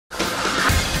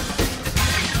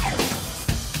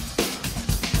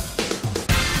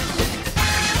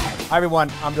Hi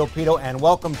everyone, I'm Pidto, and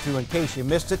welcome to In Case You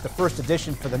Missed It, the first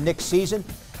edition for the Knicks season.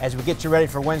 As we get you ready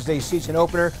for Wednesday's season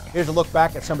opener, here's a look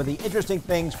back at some of the interesting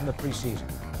things from the preseason.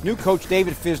 New coach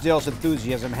David Fizdale's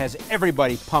enthusiasm has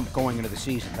everybody pumped going into the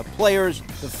season. The players,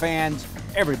 the fans,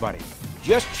 everybody.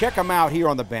 Just check him out here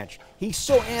on the bench. He's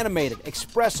so animated,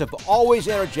 expressive, always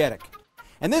energetic.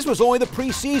 And this was only the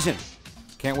preseason.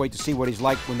 Can't wait to see what he's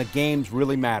like when the games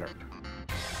really matter.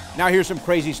 Now here's some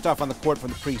crazy stuff on the court from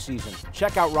the preseason.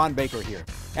 Check out Ron Baker here.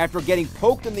 After getting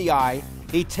poked in the eye,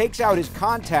 he takes out his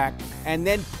contact and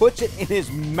then puts it in his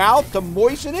mouth to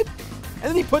moisten it, and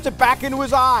then he puts it back into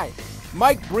his eye.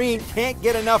 Mike Breen can't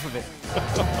get enough of it.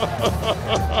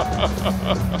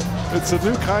 It's a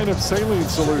new kind of saline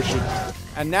solution.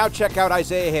 And now check out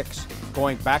Isaiah Hicks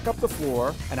going back up the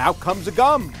floor, and out comes the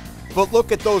gum. But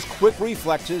look at those quick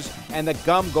reflexes, and the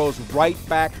gum goes right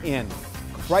back in.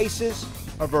 Crisis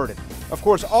averted. Of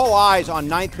course, all eyes on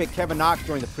 9th pick Kevin Knox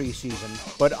during the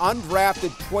preseason, but undrafted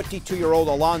 22-year-old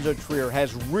Alonzo Trier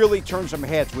has really turned some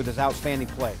heads with his outstanding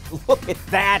play. Look at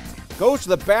that! Goes to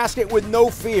the basket with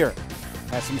no fear.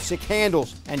 Has some sick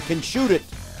handles and can shoot it.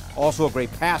 Also a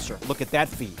great passer. Look at that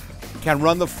feat. Can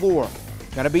run the floor.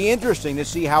 Going to be interesting to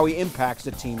see how he impacts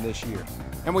the team this year.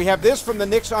 And we have this from the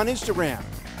Knicks on Instagram.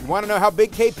 You want to know how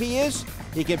big KP is?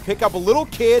 He can pick up a little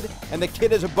kid, and the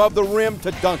kid is above the rim to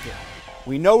dunk it.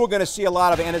 We know we're going to see a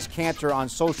lot of Enes Kanter on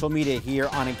social media here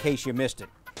on In Case You Missed It.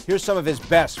 Here's some of his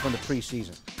best from the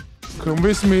preseason.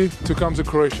 Convince me to come to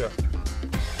Croatia.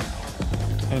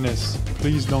 Enes,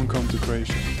 please don't come to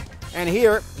Croatia. And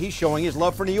here, he's showing his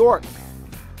love for New York.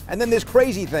 And then this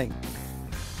crazy thing.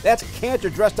 That's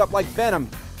Kanter dressed up like Venom,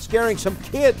 scaring some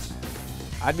kids.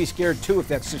 I'd be scared too if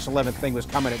that 6'11" thing was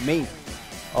coming at me.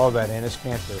 Oh, that Enes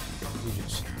Kanter, you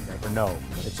just never know.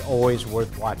 But it's always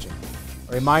worth watching.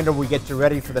 A reminder, we get you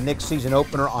ready for the Knicks season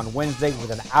opener on Wednesday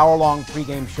with an hour-long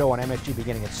pregame show on MSG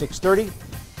beginning at 6:30.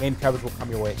 Game coverage will come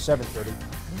your way at 7:30.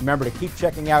 Remember to keep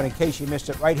checking out In Case You Missed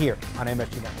It right here on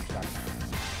MSGNetworks.com.